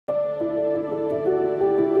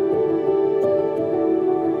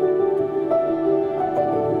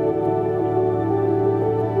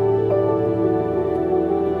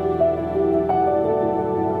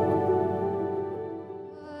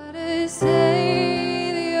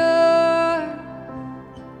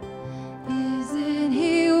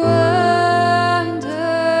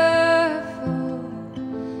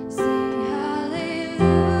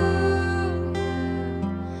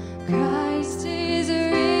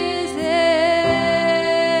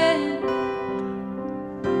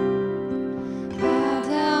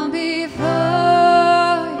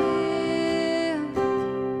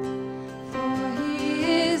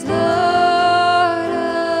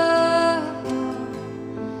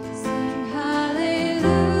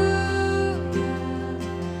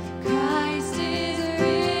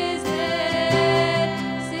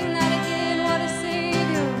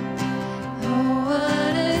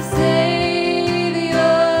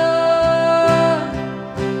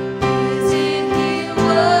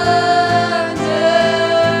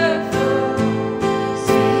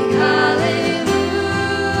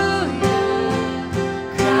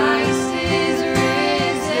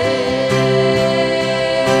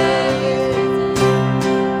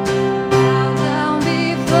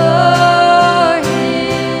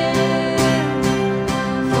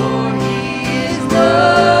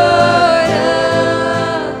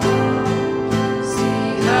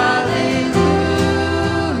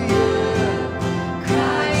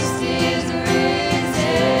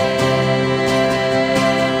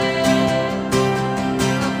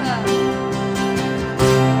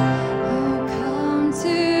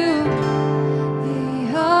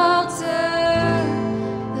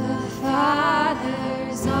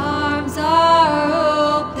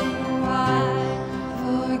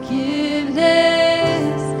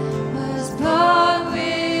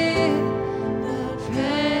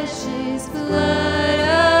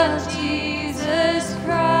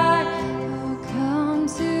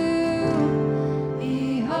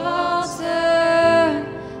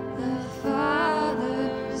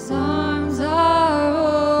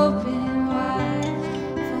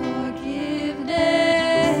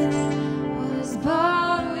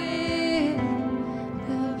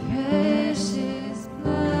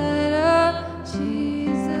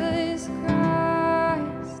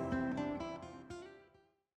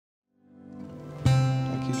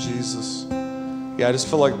Jesus. Yeah, I just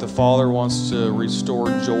feel like the Father wants to restore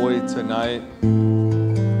joy tonight.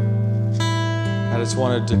 I just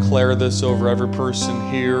want to declare this over every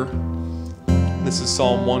person here. This is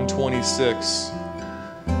Psalm 126.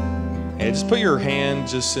 And just put your hand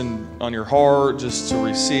just on your heart, just to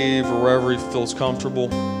receive, or wherever it feels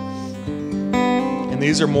comfortable. And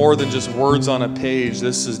these are more than just words on a page.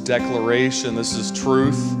 This is declaration. This is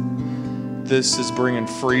truth. This is bringing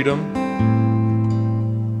freedom.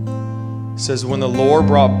 It says, when the Lord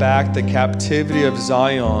brought back the captivity of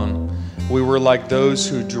Zion, we were like those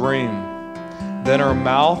who dream. Then our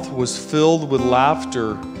mouth was filled with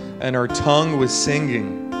laughter, and our tongue was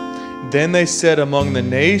singing. Then they said among the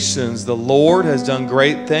nations, the Lord has done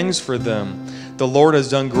great things for them. The Lord has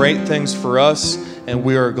done great things for us, and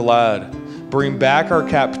we are glad. Bring back our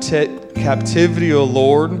captivity, O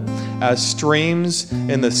Lord, as streams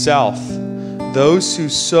in the south. Those who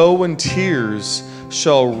sow in tears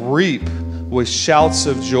shall reap with shouts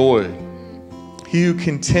of joy. He who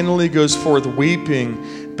continually goes forth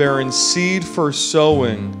weeping, bearing seed for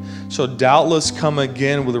sowing, shall doubtless come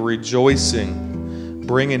again with rejoicing,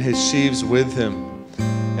 bringing his sheaves with him.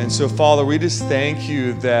 And so, Father, we just thank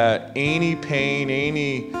you that any pain,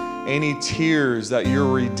 any tears that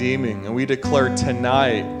you're redeeming, and we declare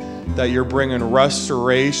tonight that you're bringing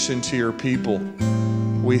restoration to your people.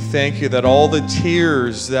 We thank you that all the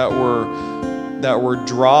tears that were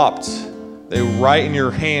dropped, they right in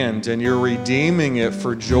your hand, and you're redeeming it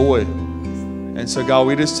for joy. And so, God,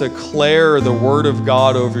 we just declare the word of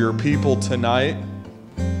God over your people tonight.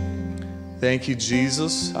 Thank you,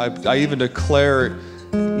 Jesus. I even declare,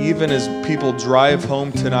 even as people drive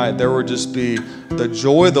home tonight, there would just be the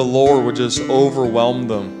joy of the Lord would just overwhelm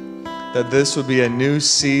them. That this would be a new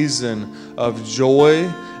season of joy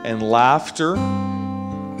and laughter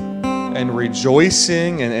and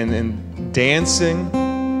rejoicing and dancing.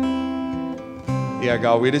 Yeah,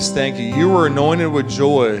 God, we just thank you. You were anointed with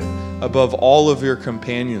joy above all of your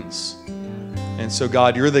companions. And so,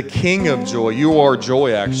 God, you're the King of joy. You are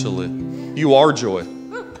joy, actually. You are joy.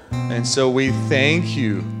 And so we thank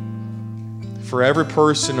you for every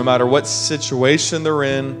person, no matter what situation they're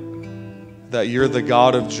in, that you're the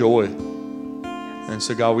God of joy. And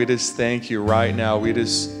so, God, we just thank you right now. We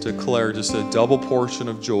just declare just a double portion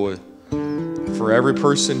of joy for every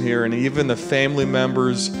person here, and even the family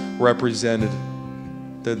members represented,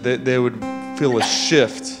 that they would feel a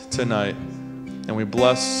shift tonight. And we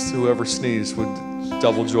bless whoever sneezed with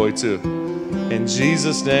double joy too. In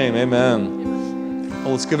Jesus' name, amen.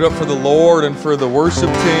 Well, let's give it up for the Lord and for the worship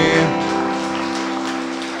team.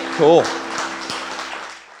 Cool.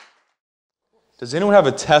 Does anyone have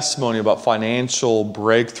a testimony about financial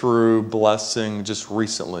breakthrough, blessing just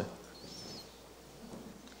recently?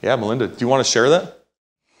 Yeah, Melinda, do you want to share that?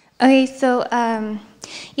 Okay, so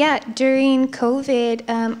during COVID,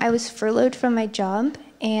 I was furloughed from my job,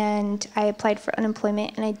 and I applied for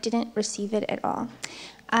unemployment, and I didn't receive it at all.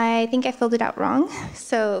 I think I filled it out wrong,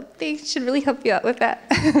 so they should really help you out with that.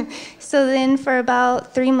 So then for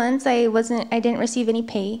about 3 months, I didn't receive any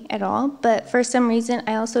pay at all, but for some reason,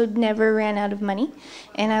 I also never ran out of money,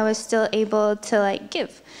 and I was still able to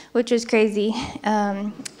give, which was crazy.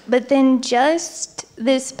 But then just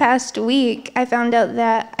this past week, I found out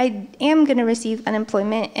that I am going to receive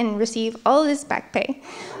unemployment and receive all this back pay,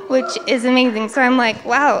 which is amazing. So I'm like,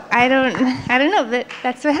 wow, I don't know, but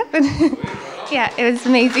that's what happened. Yeah, it was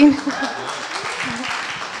amazing. Thank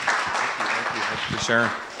you for sharing.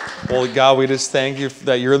 Well, God, we just thank you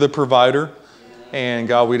that you're the provider. And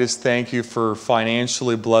God, we just thank you for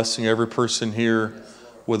financially blessing every person here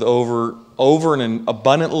with over and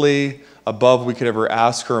abundantly above we could ever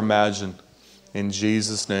ask or imagine. In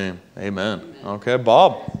Jesus' name, amen. Okay,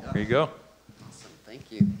 Bob, here you go. Awesome, thank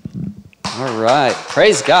you. All right,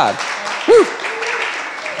 praise God. Woo.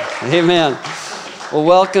 Amen. Well,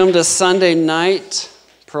 welcome to Sunday night,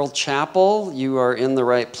 Pearl Chapel. You are in the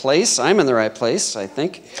right place. I'm in the right place, I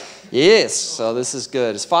think. Yes, so this is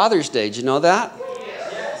good. It's Father's Day. Did you know that?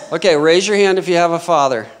 Yes. Okay, raise your hand if you have a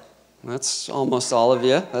father. That's almost all of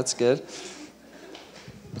you. That's good.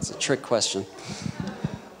 It's a trick question.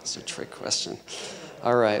 It's a trick question.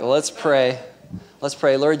 All right, well, let's pray. Let's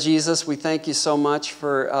pray. Lord Jesus, we thank you so much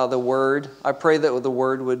for the word. I pray that the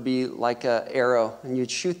word would be like an arrow, and you'd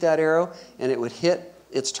shoot that arrow, and it would hit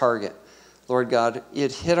its target. Lord God,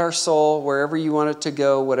 it hit our soul wherever you want it to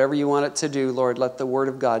go, whatever you want it to do. Lord, let the word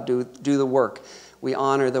of God do the work. We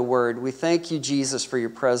honor the word. We thank you, Jesus, for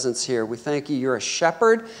your presence here. We thank you. You're a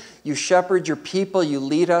shepherd. You shepherd your people. You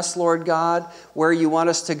lead us, Lord God, where you want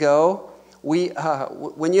us to go.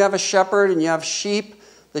 When you have a shepherd and you have sheep,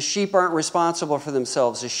 the sheep aren't responsible for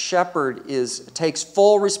themselves. The shepherd takes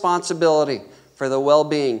full responsibility for the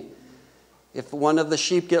well-being. If one of the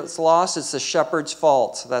sheep gets lost, it's the shepherd's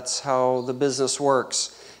fault. That's how the business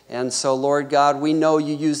works. And so, Lord God, we know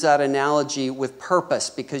you use that analogy with purpose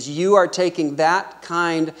because you are taking that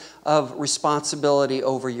kind of responsibility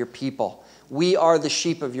over your people. We are the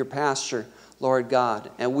sheep of your pasture, Lord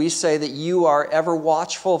God. And we say that you are ever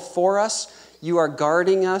watchful for us. You are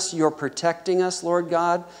guarding us. You're protecting us, Lord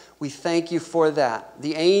God. We thank you for that.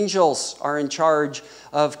 The angels are in charge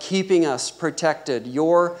of keeping us protected.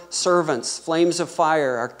 Your servants, flames of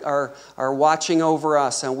fire, are watching over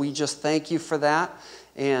us. And we just thank you for that.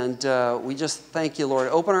 And we just thank you, Lord.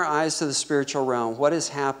 Open our eyes to the spiritual realm. What is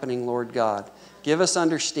happening, Lord God? Give us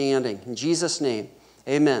understanding. In Jesus' name,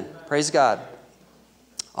 amen. Praise God.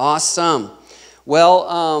 Awesome.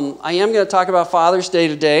 Well, I am going to talk about Father's Day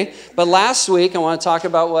today, but last week I want to talk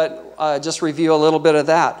about just review a little bit of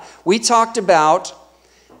that. We talked about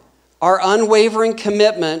our unwavering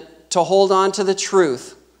commitment to hold on to the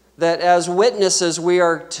truth, that as witnesses we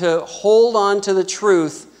are to hold on to the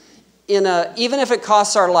truth even if it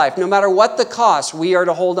costs our life. No matter what the cost, we are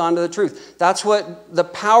to hold on to the truth. That's what the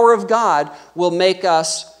power of God will make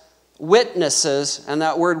us witnesses, and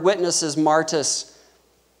that word witness is martus,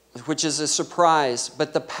 which is a surprise.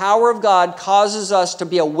 But the power of God causes us to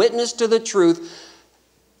be a witness to the truth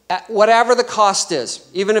at whatever the cost is,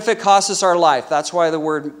 even if it costs us our life. That's why the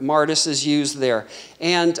word martus is used there.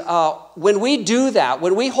 And when we do that,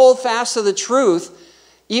 when we hold fast to the truth,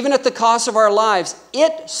 even at the cost of our lives,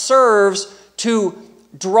 it serves to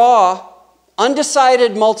draw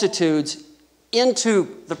undecided multitudes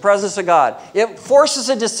into the presence of God. It forces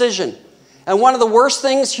a decision. And one of the worst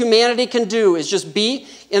things humanity can do is just be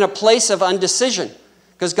in a place of undecision.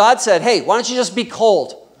 Because God said, hey, why don't you just be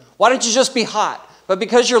cold? Why don't you just be hot? But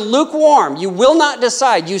because you're lukewarm, you will not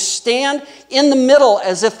decide. You stand in the middle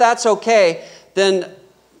as if that's okay, then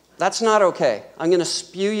that's not okay. I'm going to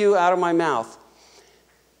spew you out of my mouth.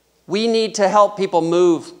 We need to help people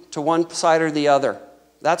move to one side or the other.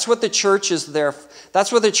 That's what the church is there.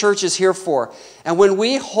 That's what the church is here for. And when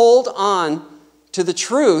we hold on to the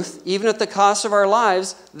truth, even at the cost of our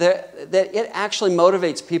lives, that it actually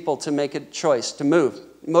motivates people to make a choice, to move.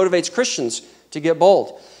 It motivates Christians to get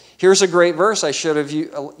bold. Here's a great verse I should have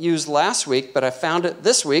used last week, but I found it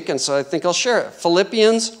this week, and so I think I'll share it.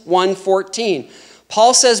 Philippians 1:14.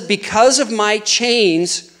 Paul says, because of my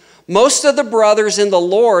chains, most of the brothers in the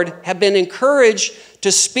Lord have been encouraged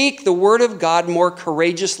to speak the word of God more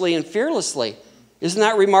courageously and fearlessly. Isn't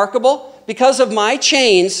that remarkable? Because of my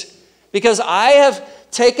chains, because I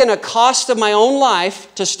have taken a cost of my own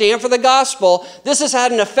life to stand for the gospel, this has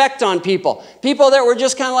had an effect on people. People that were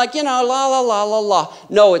just kind of like, la, la, la, la, la.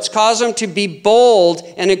 No, it's caused them to be bold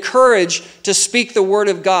and encouraged to speak the word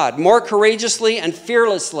of God more courageously and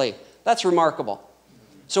fearlessly. That's remarkable.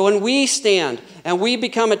 So when we stand and we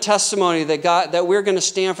become a testimony that we're going to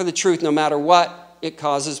stand for the truth no matter what, it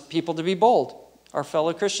causes people to be bold, our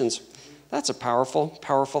fellow Christians. That's a powerful,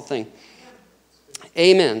 powerful thing.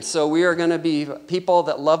 Amen. So we are going to be people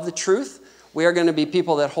that love the truth. We are going to be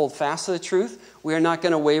people that hold fast to the truth. We are not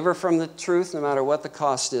going to waver from the truth no matter what the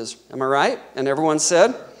cost is. Am I right? And everyone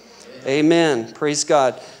said? Amen. Praise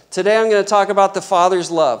God. Today I'm going to talk about the Father's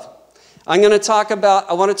love. I want to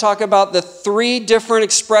talk about the three different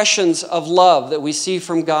expressions of love that we see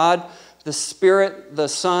from God, the Spirit, the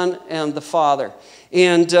Son, and the Father.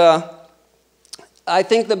 And I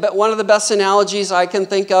think one of the best analogies I can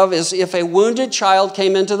think of is if a wounded child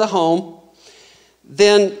came into the home,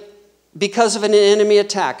 then because of an enemy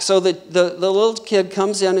attack. So the little kid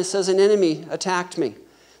comes in and says, an enemy attacked me.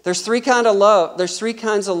 There's three kinds of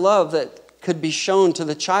love that could be shown to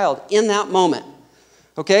the child in that moment.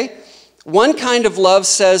 Okay? One kind of love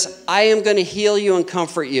says, I am going to heal you and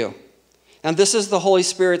comfort you. And this is the Holy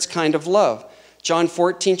Spirit's kind of love. John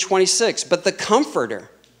 14:26. But the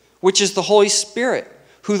Comforter, which is the Holy Spirit,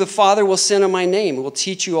 who the Father will send in my name, will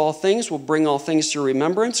teach you all things, will bring all things to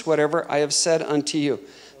remembrance, whatever I have said unto you.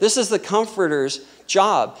 This is the Comforter's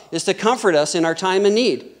job, is to comfort us in our time of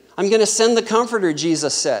need. I'm going to send the Comforter,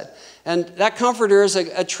 Jesus said. And that Comforter is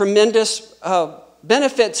a tremendous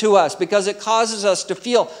benefit to us because it causes us to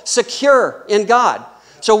feel secure in God.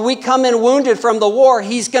 So we come in wounded from the war,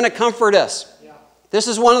 He's going to comfort us. Yeah. This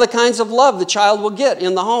is one of the kinds of love the child will get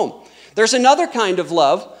in the home. There's another kind of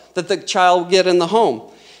love that the child will get in the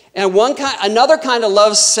home. And another kind of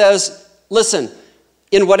love says, listen,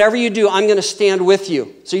 in whatever you do, I'm going to stand with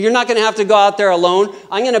you. So you're not going to have to go out there alone.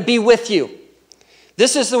 I'm going to be with you.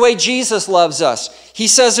 This is the way Jesus loves us. He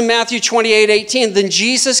says in Matthew 28:18, then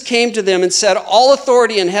Jesus came to them and said, all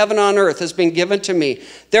authority in heaven and on earth has been given to me.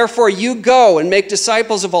 Therefore you go and make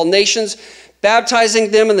disciples of all nations, baptizing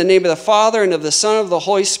them in the name of the Father and of the Son and of the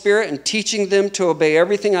Holy Spirit, and teaching them to obey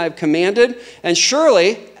everything I have commanded. And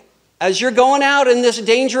surely, as you're going out in this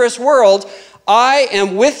dangerous world, I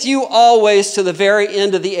am with you always to the very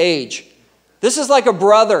end of the age. This is like a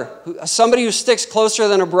brother, somebody who sticks closer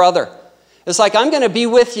than a brother. It's like, I'm going to be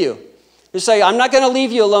with you. You say, I'm not going to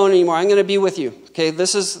leave you alone anymore. I'm going to be with you. Okay,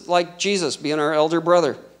 this is like Jesus being our elder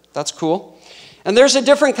brother. That's cool. And there's a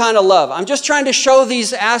different kind of love. I'm just trying to show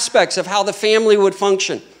these aspects of how the family would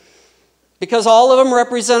function, because all of them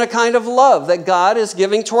represent a kind of love that God is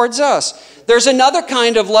giving towards us. There's another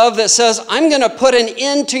kind of love that says, I'm going to put an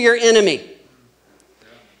end to your enemy.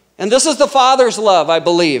 And this is the Father's love, I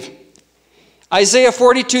believe. Isaiah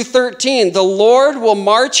 42:13, the Lord will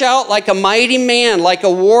march out like a mighty man, like a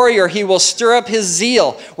warrior. He will stir up his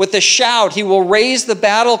zeal. With a shout, he will raise the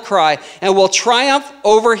battle cry and will triumph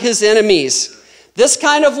over his enemies. This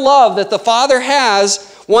kind of love that the Father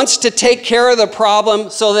has wants to take care of the problem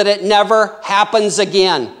so that it never happens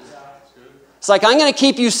again. It's like, I'm going to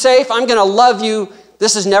keep you safe. I'm going to love you.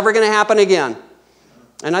 This is never going to happen again.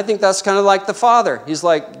 And I think that's kind of like the Father. He's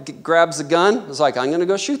like, grabs the gun. He's like, I'm going to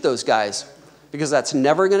go shoot those guys, because that's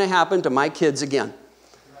never going to happen to my kids again.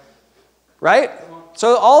 Right?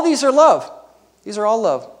 So all these are love. These are all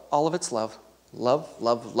love. All of it's love. Love,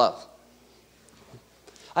 love, love.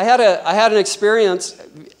 I had an experience.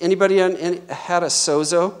 Anybody had a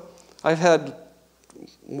sozo? I've had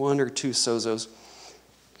 1 or 2 sozos.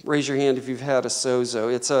 Raise your hand if you've had a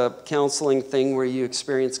sozo. It's a counseling thing where you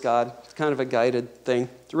experience God. It's kind of a guided thing.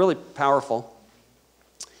 It's really powerful.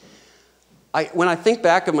 When I think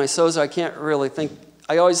back of my sozo, I can't really think.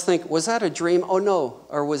 I always think, was that a dream? Oh, no.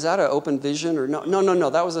 Or was that an open vision? Or no,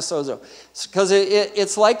 that was a sozo. Because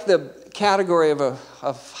it's like the category of a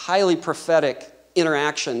highly prophetic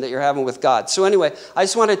interaction that you're having with God. So anyway, I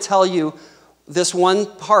just want to tell you this one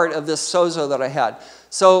part of this sozo that I had.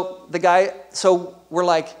 So we're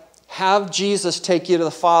like, have Jesus take you to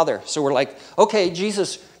the Father. So we're like, okay,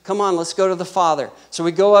 Jesus, come on, let's go to the Father. So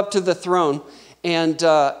we go up to the throne. And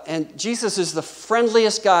Jesus is the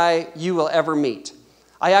friendliest guy you will ever meet.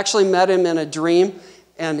 I actually met him in a dream,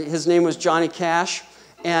 and his name was Johnny Cash,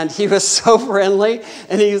 and he was so friendly.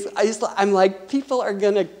 And I'm like, people are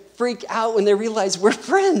going to freak out when they realize we're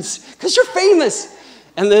friends, because you're famous.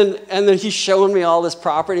 And then he's showing me all this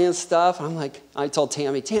property and stuff. I'm like, I told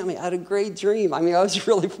Tammy, I had a great dream. I mean, I was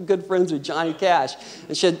really good friends with Johnny Cash.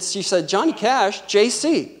 And she said, Johnny Cash,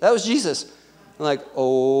 JC, that was Jesus. I'm like,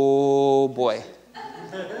 oh boy.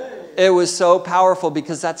 It was so powerful,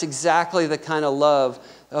 because that's exactly the kind of love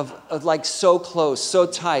of like so close, so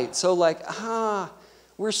tight, so like,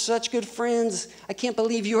 we're such good friends. I can't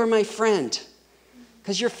believe you're my friend,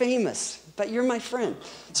 because you're famous, but you're my friend.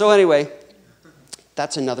 So anyway,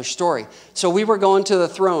 that's another story. So we were going to the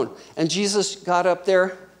throne, and Jesus got up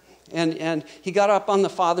there, and he got up on the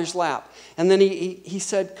Father's lap. And then he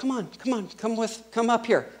said, come up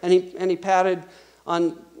here. And he patted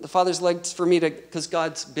on the Father's legs for me because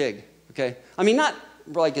God's big, okay? I mean, not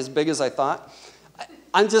like as big as I thought.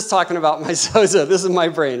 I'm just talking about my sozo. This is my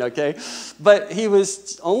brain, okay? But he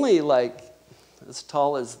was only like as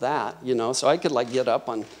tall as that, so I could like get up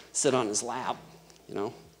sit on his lap,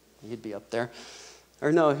 He'd be up there.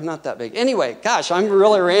 Or no, not that big. Anyway, gosh, I'm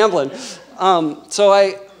really rambling. So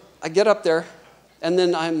I get up there, and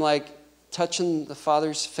then I'm like touching the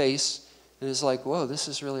Father's face, and it's like, whoa, this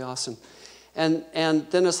is really awesome. And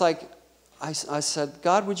then it's like, I said,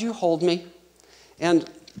 God, would you hold me? And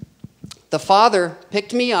the Father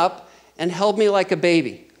picked me up and held me like a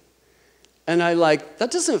baby. And I like,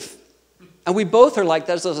 that doesn't, and we both are like,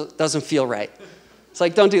 that doesn't feel right. It's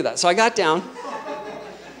like, don't do that. So I got down.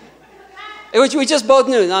 We just both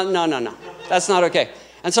knew, no, that's not okay.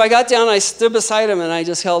 And so I got down, I stood beside him, and I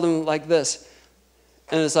just held him like this.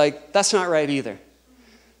 And it's like, that's not right either.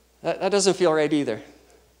 That doesn't feel right either.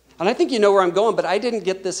 And I think you know where I'm going, but I didn't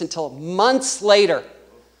get this until months later.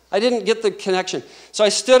 I didn't get the connection. So I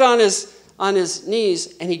stood on his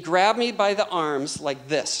knees, and he grabbed me by the arms like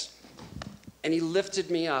this. And he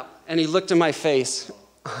lifted me up, and he looked in my face.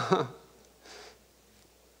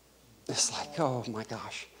 It's like, oh my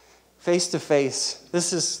gosh. Face to face.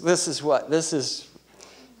 This is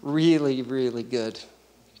really, really good.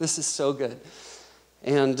 This is so good.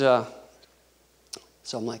 And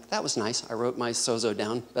so I'm like, that was nice. I wrote my sozo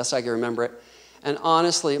down, best I can remember it. And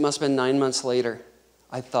honestly, it must have been 9 months later,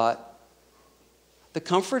 I thought, the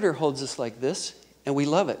Comforter holds us like this, and we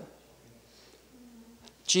love it.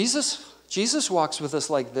 Jesus Jesus walks with us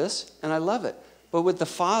like this, and I love it. But with the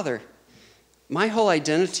Father, my whole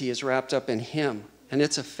identity is wrapped up in him, and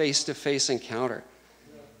it's a face-to-face encounter.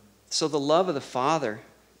 So the love of the Father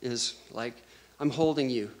is like, I'm holding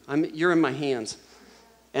you. You're in my hands.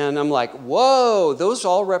 And I'm like, whoa, those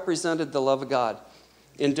all represented the love of God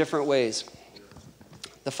in different ways.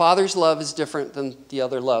 The Father's love is different than the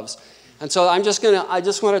other loves. And so I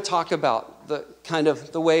just want to talk about the kind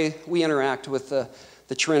of the way we interact with the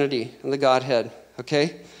Trinity and the Godhead,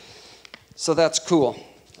 okay? So that's cool.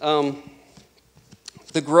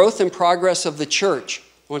 The growth and progress of the church.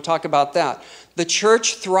 I want to talk about that. The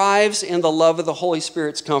church thrives in the love of the Holy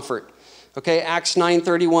Spirit's comfort. Okay, Acts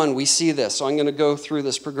 9:31, we see this. So I'm going to go through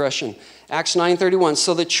this progression. Acts 9:31.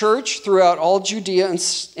 So the church throughout all Judea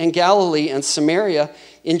and Galilee and Samaria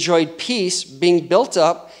enjoyed peace, being built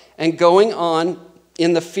up and going on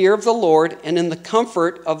in the fear of the Lord, and in the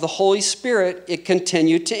comfort of the Holy Spirit, it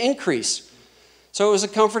continued to increase. So it was a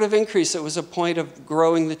comfort of increase. It was a point of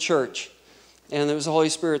growing the church. And there was the Holy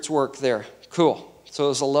Spirit's work there. Cool. So it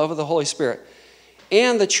was the love of the Holy Spirit.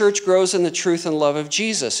 And the church grows in the truth and love of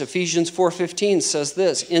Jesus. Ephesians 4:15 says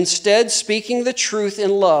this, instead, speaking the truth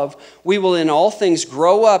in love, we will in all things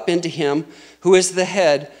grow up into him who is the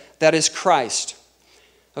head, that is Christ.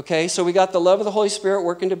 Okay, so we got the love of the Holy Spirit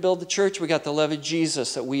working to build the church. We got the love of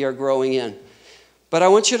Jesus that we are growing in. But I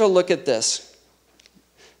want you to look at this.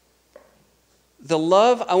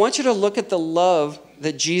 I want you to look at the love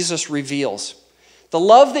that Jesus reveals. The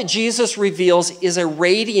love that Jesus reveals is a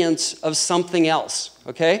radiance of something else,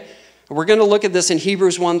 okay? We're going to look at this in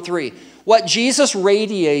Hebrews 1:3. What Jesus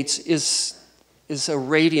radiates is a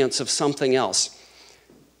radiance of something else.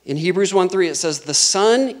 In Hebrews 1:3 it says, the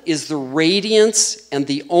Son is the radiance and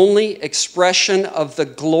the only expression of the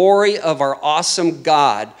glory of our awesome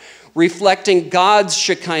God, reflecting God's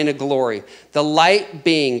Shekinah glory, the light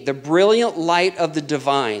being the brilliant light of the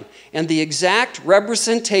divine, and the exact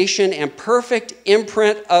representation and perfect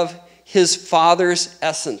imprint of his Father's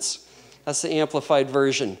essence. That's the Amplified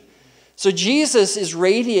Version. So Jesus is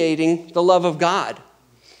radiating the love of God.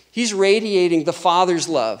 He's radiating the Father's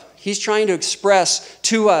love. He's trying to express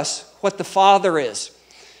to us what the Father is.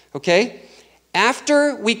 Okay?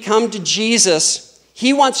 After we come to Jesus,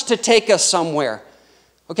 he wants to take us somewhere.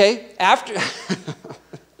 Okay?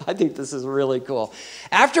 I think this is really cool.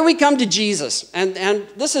 After we come to Jesus, and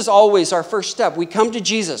this is always our first step. We come to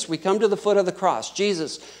Jesus. We come to the foot of the cross.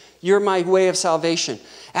 Jesus, you're my way of salvation.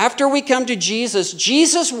 After we come to Jesus,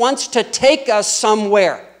 Jesus wants to take us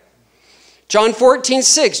somewhere. John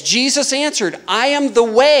 14:6, Jesus answered, I am the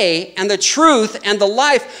way and the truth and the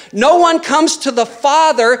life. No one comes to the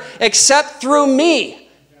Father except through me.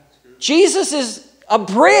 Jesus is a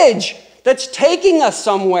bridge that's taking us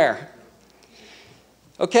somewhere.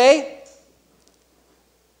 Okay?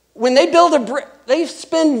 When they build a bridge, they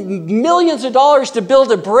spend millions of dollars to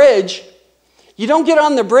build a bridge. You don't get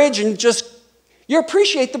on the bridge and you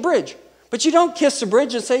appreciate the bridge. But you don't kiss the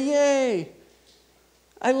bridge and say, yay,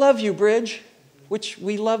 I love you, bridge, which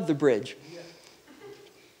we love the bridge.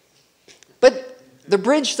 But the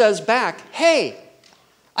bridge says back, hey,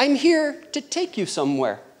 I'm here to take you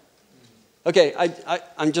somewhere. Okay,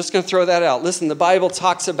 I'm just going to throw that out. Listen, the Bible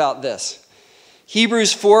talks about this.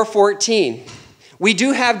 Hebrews 4:14. We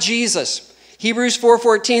do have Jesus. Hebrews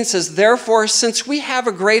 4:14 says, therefore, since we have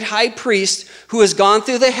a great high priest who has gone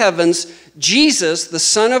through the heavens, Jesus, the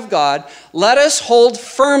Son of God, let us hold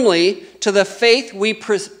firmly to the faith we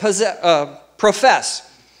profess.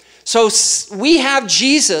 So we have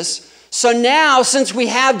Jesus. So now, since we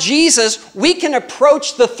have Jesus, we can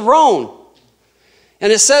approach the throne.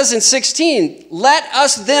 And it says in 16, let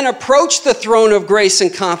us then approach the throne of grace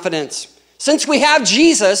and confidence. Since we have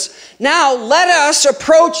Jesus, now let us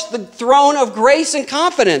approach the throne of grace and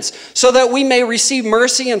confidence so that we may receive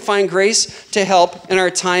mercy and find grace to help in our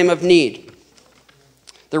time of need.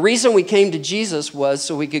 The reason we came to Jesus was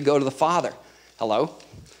so we could go to the Father. Hello?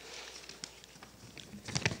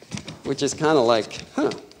 Which is kind of like,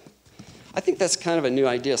 I think that's kind of a new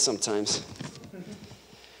idea sometimes.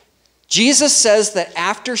 Jesus says that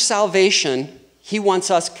after salvation, he wants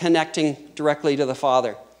us connecting directly to the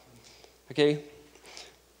Father. Okay?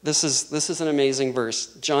 This is an amazing verse.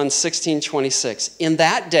 John 16:26. In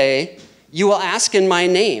that day, you will ask in my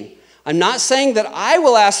name. I'm not saying that I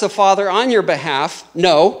will ask the Father on your behalf.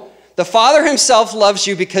 No. The Father himself loves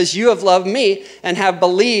you because you have loved me and have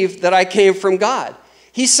believed that I came from God.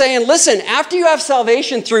 He's saying, listen, after you have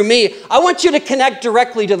salvation through me, I want you to connect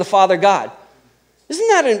directly to the Father God. Isn't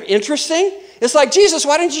that interesting? It's like, Jesus,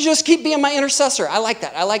 why don't you just keep being my intercessor? I like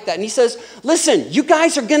that. I like that. And he says, listen, you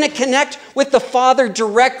guys are going to connect with the Father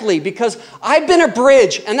directly because I've been a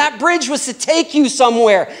bridge, and that bridge was to take you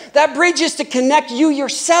somewhere. That bridge is to connect you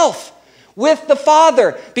yourself with the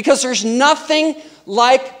Father, because there's nothing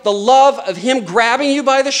like the love of him grabbing you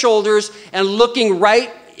by the shoulders and looking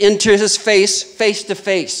right into his face, face to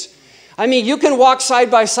face. I mean, you can walk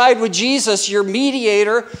side by side with Jesus, your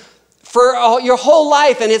mediator, for your whole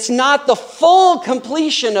life, and it's not the full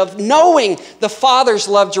completion of knowing the Father's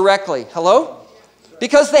love directly. Hello?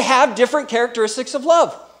 Because they have different characteristics of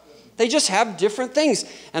love. They just have different things.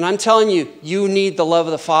 And I'm telling you, you need the love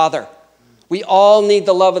of the Father. We all need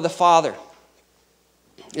the love of the Father.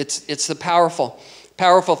 It's the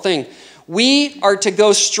powerful thing. We are to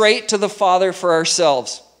go straight to the Father for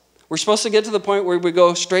ourselves. We're supposed to get to the point where we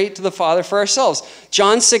go straight to the Father for ourselves.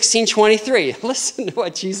 John 16:23. Listen to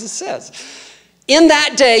what Jesus says. In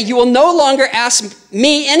that day, you will no longer ask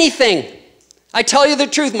me anything. I tell you the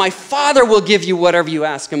truth, my Father will give you whatever you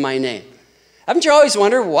ask in my name. Haven't you always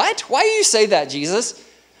wondered, what? Why do you say that, Jesus?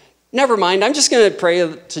 Never mind, I'm just going to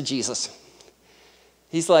pray to Jesus.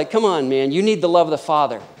 He's like, come on, man, you need the love of the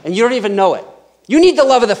Father, and you don't even know it. You need the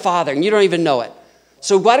love of the Father, and you don't even know it.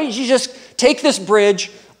 So why don't you just take this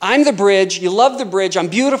bridge? I'm the bridge. You love the bridge. I'm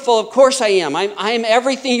beautiful. Of course I am. I am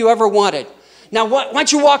everything you ever wanted. Now, why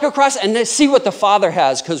don't you walk across and see what the Father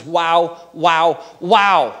has? Because wow, wow,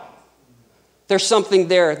 wow. There's something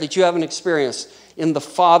there that you haven't experienced in the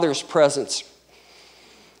Father's presence.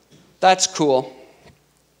 That's cool.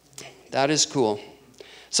 That is cool.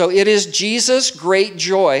 So it is Jesus' great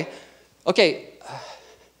joy. Okay,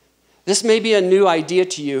 this may be a new idea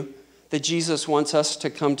to you, that Jesus wants us to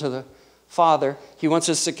come to the Father. He wants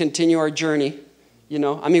us to continue our journey. You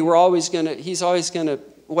know, I mean, he's always going to,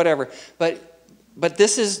 whatever. But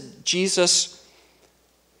this is Jesus'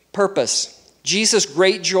 purpose. Jesus'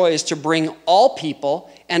 great joy is to bring all people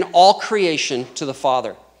and all creation to the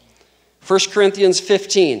Father. 1 Corinthians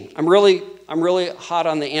 15. I'm really hot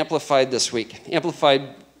on the Amplified this week.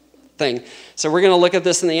 Amplified thing. So we're going to look at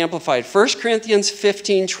this in the Amplified. 1 Corinthians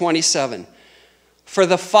 15:27. For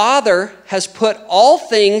the Father has put all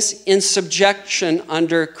things in subjection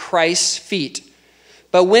under Christ's feet.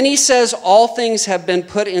 But when he says all things have been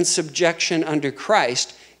put in subjection under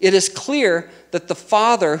Christ, it is clear that the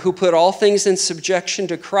Father who put all things in subjection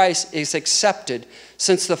to Christ is accepted,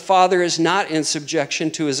 since the Father is not in subjection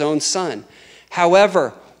to his own Son.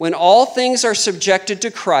 However, when all things are subjected to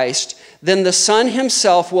Christ, then the Son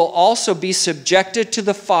himself will also be subjected to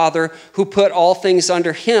the Father who put all things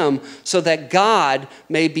under him, so that God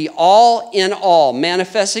may be all in all,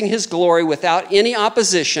 manifesting his glory without any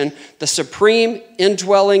opposition, the supreme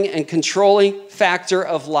indwelling and controlling factor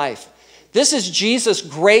of life. This is Jesus'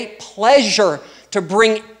 great pleasure, to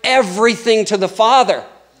bring everything to the Father.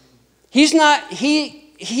 He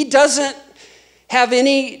doesn't have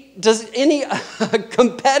any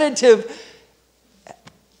competitive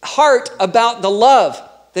heart about the love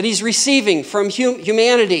that he's receiving from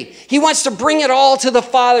humanity. He wants to bring it all to the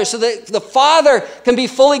Father so that the Father can be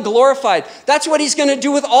fully glorified. That's what he's going to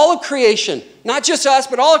do with all of creation. Not just us,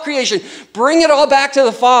 but all of creation. Bring it all back to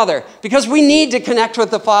the Father, because we need to connect with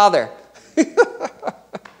the Father.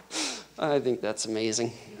 I think that's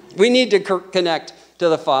amazing. We need to connect to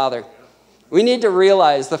the Father. We need to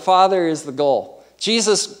realize the Father is the goal.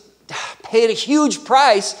 Jesus paid a huge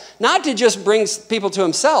price not to just bring people to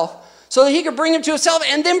himself, so that he could bring them to himself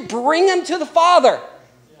and then bring them to the Father.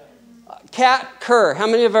 Kat Kerr. How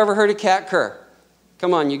many have ever heard of Kat Kerr?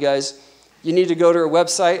 Come on, you guys. You need to go to her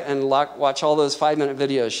website and watch all those 5-minute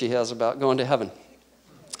videos she has about going to heaven.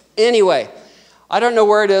 Anyway, I don't know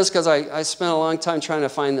where it is, because I spent a long time trying to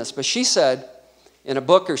find this, but she said in a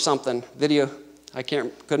book or something, video,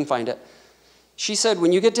 couldn't find it. She said,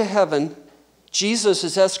 when you get to heaven, Jesus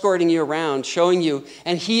is escorting you around, showing you,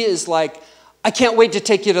 and he is like, I can't wait to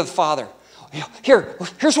take you to the Father.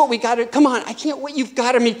 Here's what we got to, come on, I can't wait, you've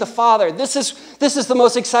got to meet the Father. This is the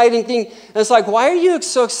most exciting thing. And it's like, why are you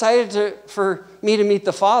so excited for me to meet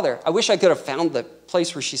the Father? I wish I could have found the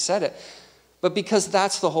place where she said it. But because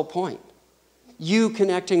that's the whole point. You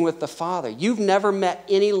connecting with the Father. You've never met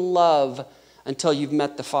any love until you've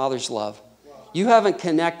met the Father's love. You haven't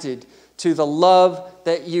connected to the love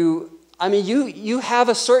that you have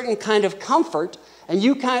a certain kind of comfort, and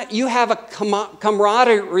you have a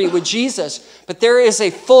camaraderie with Jesus, but there is a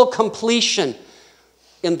full completion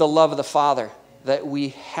in the love of the Father that we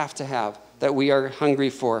have to have, that we are hungry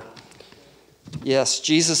for. Yes,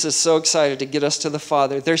 Jesus is so excited to get us to the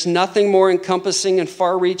Father. There's nothing more encompassing and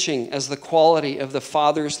far-reaching as the quality of the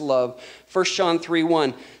Father's love. 1 John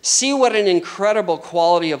 3:1. See what an incredible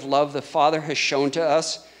quality of love the Father has shown to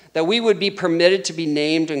us, that we would be permitted to be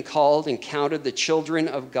named and called and counted the children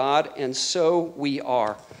of God, and so we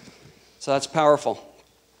are. So that's powerful.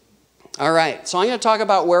 All right, so I'm going to talk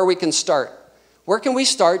about where we can start. Where can we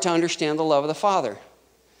start to understand the love of the Father?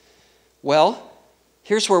 Well,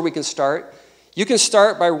 here's where we can start. You can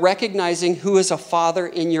start by recognizing who is a father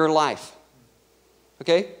in your life.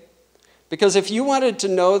 Okay? Because if you wanted to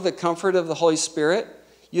know the comfort of the Holy Spirit,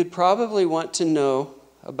 you'd probably want to know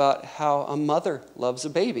about how a mother loves a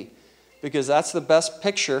baby. Because that's the best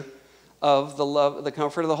picture of the love, the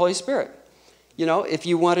comfort of the Holy Spirit. You know, if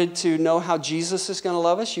you wanted to know how Jesus is going to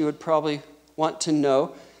love us, you would probably want to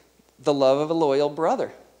know the love of a loyal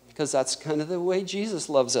brother. Because that's kind of the way Jesus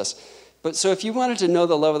loves us. But so if you wanted to know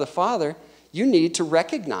the love of the Father, you need to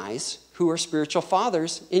recognize who are spiritual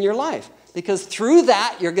fathers in your life. Because through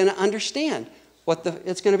that, you're going to understand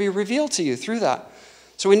it's going to be revealed to you through that.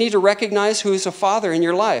 So we need to recognize who is a father in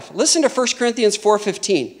your life. Listen to 1 Corinthians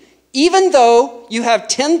 4:15. Even though you have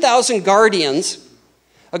 10,000 guardians,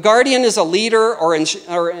 a guardian is a leader or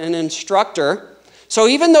an instructor. So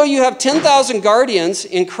even though you have 10,000 guardians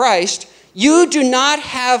in Christ, you do not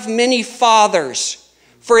have many fathers.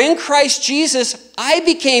 For in Christ Jesus, I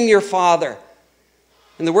became your father.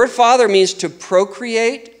 And the word father means to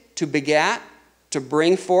procreate, to begat, to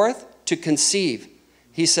bring forth, to conceive.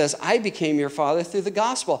 He says, I became your father through the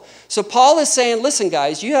gospel. So Paul is saying, listen,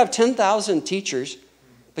 guys, you have 10,000 teachers,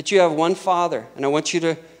 but you have one father. And I want you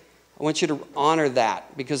to honor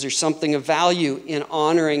that, because there's something of value in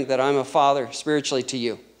honoring that I'm a father spiritually to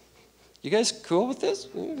you. You guys cool with this?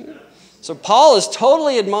 So Paul is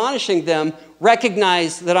totally admonishing them,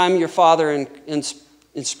 recognize that I'm your father in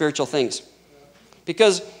spiritual things.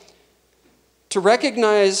 Because to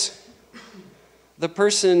recognize the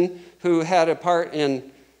person who had a part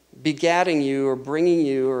in begatting you or bringing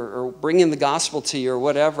you or bringing the gospel to you or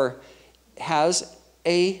whatever has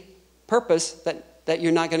a purpose that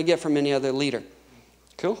you're not going to get from any other leader.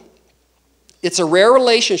 Cool? It's a rare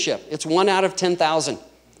relationship. It's 1 out of 10,000.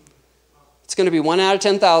 It's going to be 1 out of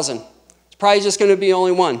 10,000. Probably just going to be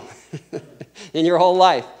only one in your whole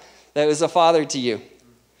life that was a father to you.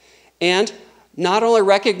 And not only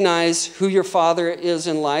recognize who your father is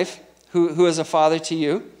in life, who is a father to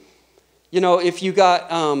you. You know, if you got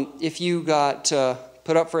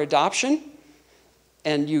put up for adoption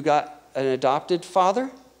and you got an adopted father,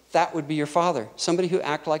 that would be your father. Somebody who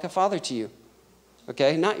acted like a father to you.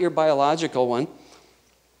 Okay? Not your biological one.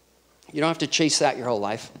 You don't have to chase that your whole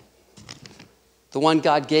life. The one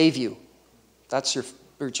God gave you. That's your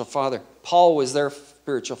spiritual father. Paul was their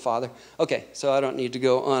spiritual father. Okay, so I don't need to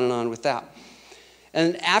go on and on with that.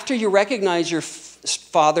 And after you recognize your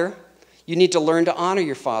father, you need to learn to honor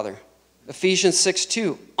your father. Ephesians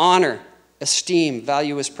 6:2, honor, esteem,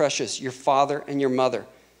 value as precious, your father and your mother,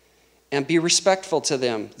 and be respectful to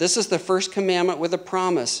them. This is the first commandment with a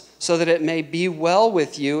promise, so that it may be well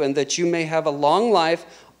with you and that you may have a long life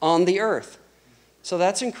on the earth. So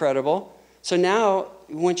that's incredible. So now,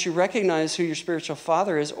 once you recognize who your spiritual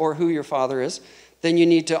father is or who your father is, then you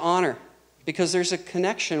need to honor, because there's a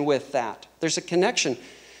connection with that. There's a connection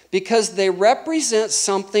because they represent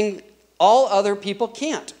something all other people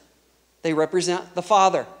can't. They represent the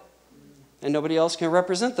Father, and nobody else can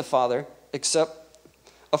represent the Father except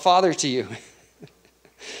a father to you.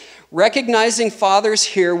 Recognizing fathers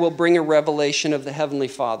here will bring a revelation of the Heavenly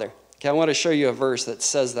Father. Okay, I want to show you a verse that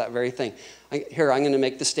says that very thing. Here, I'm going to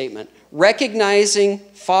make the statement. Recognizing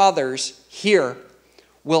fathers here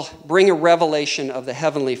will bring a revelation of the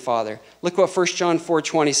Heavenly Father. Look what 1 John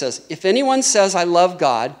 4:20 says. If anyone says, I love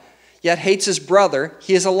God, yet hates his brother,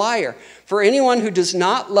 he is a liar. For anyone who does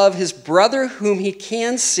not love his brother whom he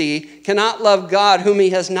can see cannot love God whom he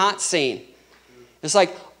has not seen. It's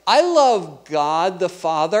like, I love God the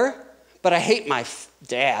Father, but I hate my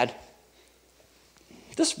dad.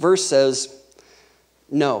 This verse says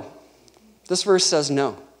no. This verse says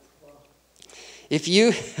no. If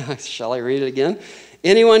you, shall I read it again?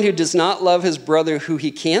 Anyone who does not love his brother who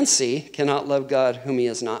he can see cannot love God whom he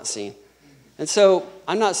has not seen. And so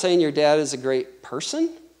I'm not saying your dad is a great person,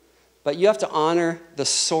 but you have to honor the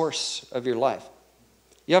source of your life.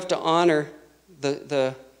 You have to honor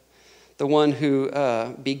the one who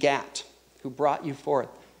begat, who brought you forth.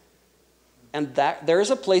 And that there is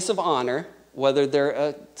a place of honor, whether they're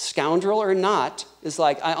a scoundrel or not, is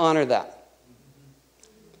like, I honor that.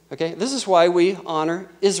 Okay, this is why we honor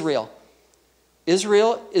Israel.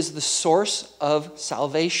 Israel is the source of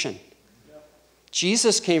salvation.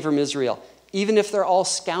 Jesus came from Israel. even if they're all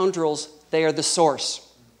scoundrels, they are the source.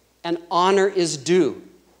 And honor is due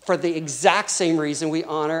for the exact same reason we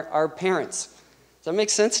honor our parents. Does that make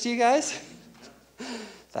sense to you guys?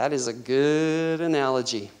 That is a good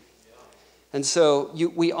analogy. And so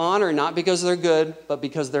we honor not because they're good, but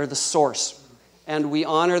because they're the source. And we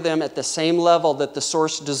honor them at the same level that the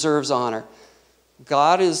source deserves honor.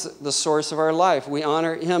 God is the source of our life. We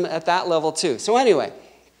honor him at that level too. So anyway,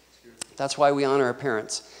 that's why we honor our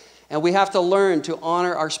parents. And we have to learn to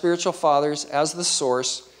honor our spiritual fathers as the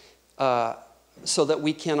source so that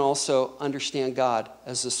we can also understand God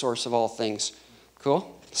as the source of all things.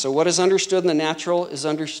 Cool? So what is understood in the natural is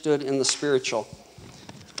understood in the spiritual.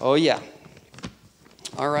 Oh yeah.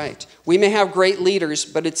 All right. We may have great leaders,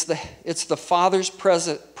 but it's the Father's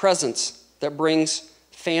presence that brings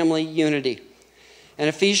family unity. And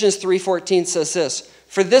Ephesians 3:14 says this,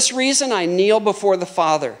 "For this reason I kneel before the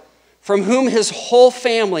Father, from whom his whole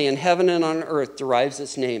family in heaven and on earth derives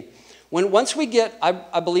its name." Once we get,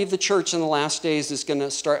 I believe the church in the last days is going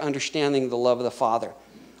to start understanding the love of the Father.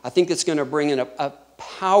 I think it's going to bring in a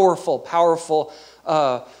powerful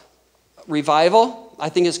revival. I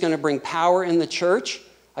think it's going to bring power in the church.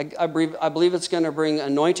 I believe it's going to bring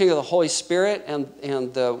anointing of the Holy Spirit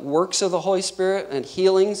and the works of the Holy Spirit and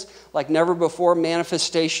healings like never before,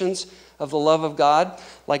 manifestations of the love of God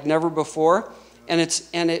like never before. And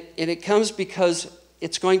it comes because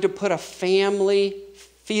it's going to put a family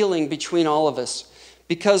feeling between all of us.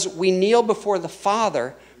 Because we kneel before the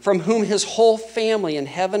Father, from whom his whole family in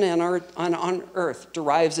heaven and on earth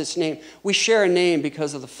derives its name. We share a name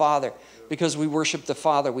because of the Father. Because we worship the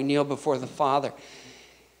Father, we kneel before the Father.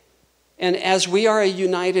 And as we are a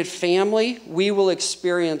united family, we will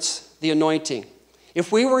experience the anointing.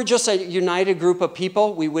 If we were just a united group of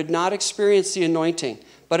people, we would not experience the anointing.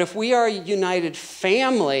 But if we are a united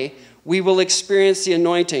family, we will experience the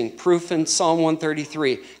anointing. Proof in Psalm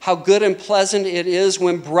 133. How good and pleasant it is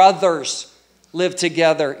when brothers live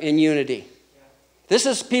together in unity. This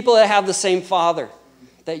is people that have the same Father.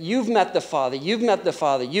 That you've met the Father, you've met the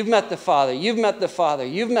Father, you've met the Father, you've met the Father,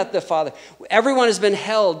 you've met the Father. Everyone has been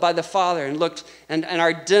held by the Father and our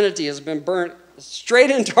identity has been burnt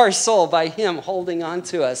straight into our soul by him holding on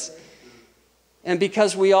to us. And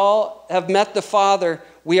because we all have met the Father,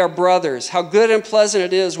 we are brothers. How good and pleasant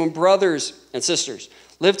it is when brothers and sisters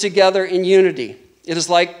live together in unity. It is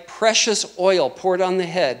like precious oil poured on the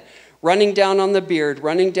head, running down on the beard,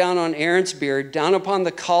 running down on Aaron's beard, down upon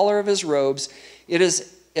the collar of his robes. It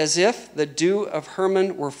is as if the dew of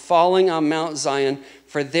Hermon were falling on Mount Zion,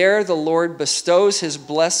 for there the Lord bestows his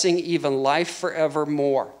blessing, even life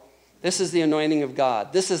forevermore. This is the anointing of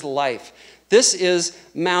God. This is life. This is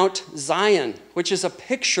Mount Zion, which is a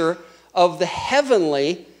picture of the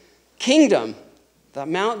heavenly kingdom, the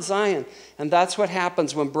Mount Zion. And that's what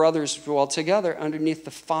happens when brothers dwell together underneath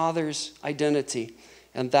the Father's identity.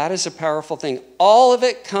 And that is a powerful thing. All of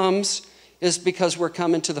it is because we're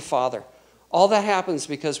coming to the Father. All that happens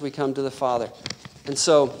because we come to the Father. And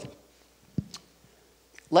so,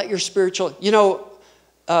 let your spiritual,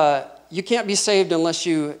 you can't be saved unless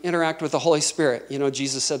you interact with the Holy Spirit.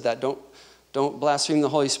 Jesus said that. Don't blaspheme the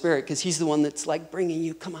Holy Spirit because he's the one that's like bringing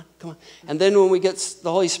you, come on. And then when we get,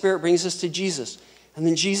 the Holy Spirit brings us to Jesus. And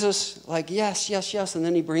then Jesus, like, yes. And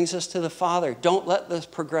then he brings us to the Father. Don't let the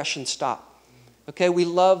progression stop. Okay, we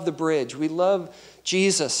love the bridge. We love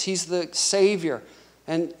Jesus. He's the Savior.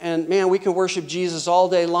 And man, we can worship Jesus all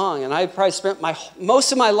day long. And I probably spent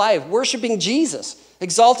most of my life worshiping Jesus,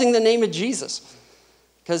 exalting the name of Jesus.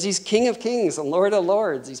 Because he's King of Kings and Lord of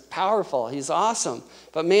Lords. He's powerful. He's awesome.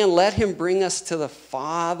 But man, let him bring us to the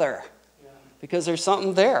Father. Because there's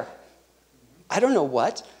something there. I don't know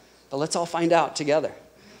what, but let's all find out together.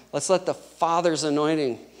 Let's let the Father's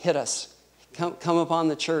anointing hit us. Come upon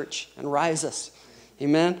the church and rise us.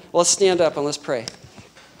 Amen? Well, let's stand up and let's pray.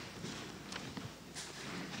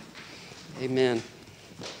 Amen.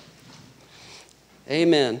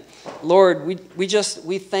 Amen. Lord, we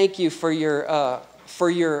thank you for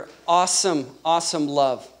your awesome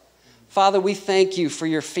love. Father, we thank you for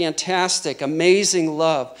your fantastic, amazing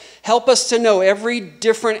love. Help us to know every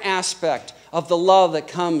different aspect of the love that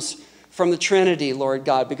comes from the Trinity, Lord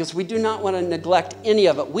God, because we do not want to neglect any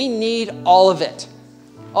of it. We need all of it.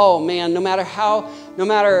 Oh man, no matter how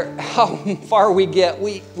far we get,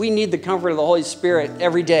 we need the comfort of the Holy Spirit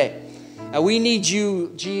every day. And we need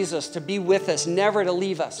you, Jesus, to be with us, never to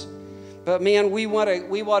leave us. But man, we want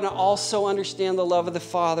to also understand the love of the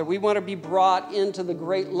Father. We want to be brought into the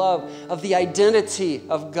great love of the identity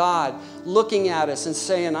of God, looking at us and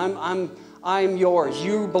saying, I'm yours.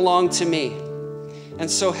 You belong to me. And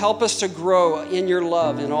so help us to grow in your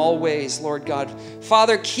love in all ways, Lord God.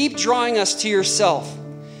 Father, keep drawing us to yourself.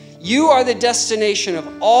 You are the destination of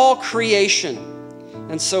all creation.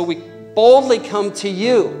 And so we boldly come to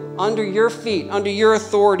you under your feet, under your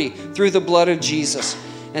authority through the blood of Jesus.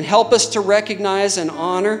 And help us to recognize and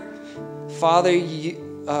honor, Father,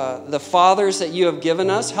 the fathers that you have given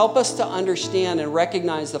us. Help us to understand and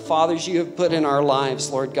recognize the fathers you have put in our lives,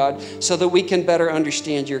 Lord God, so that we can better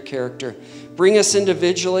understand your character. Bring us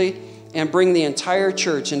individually and bring the entire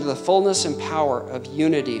church into the fullness and power of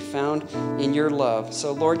unity found in your love.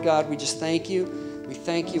 So, Lord God, we just thank you. We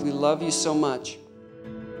thank you. We love you so much.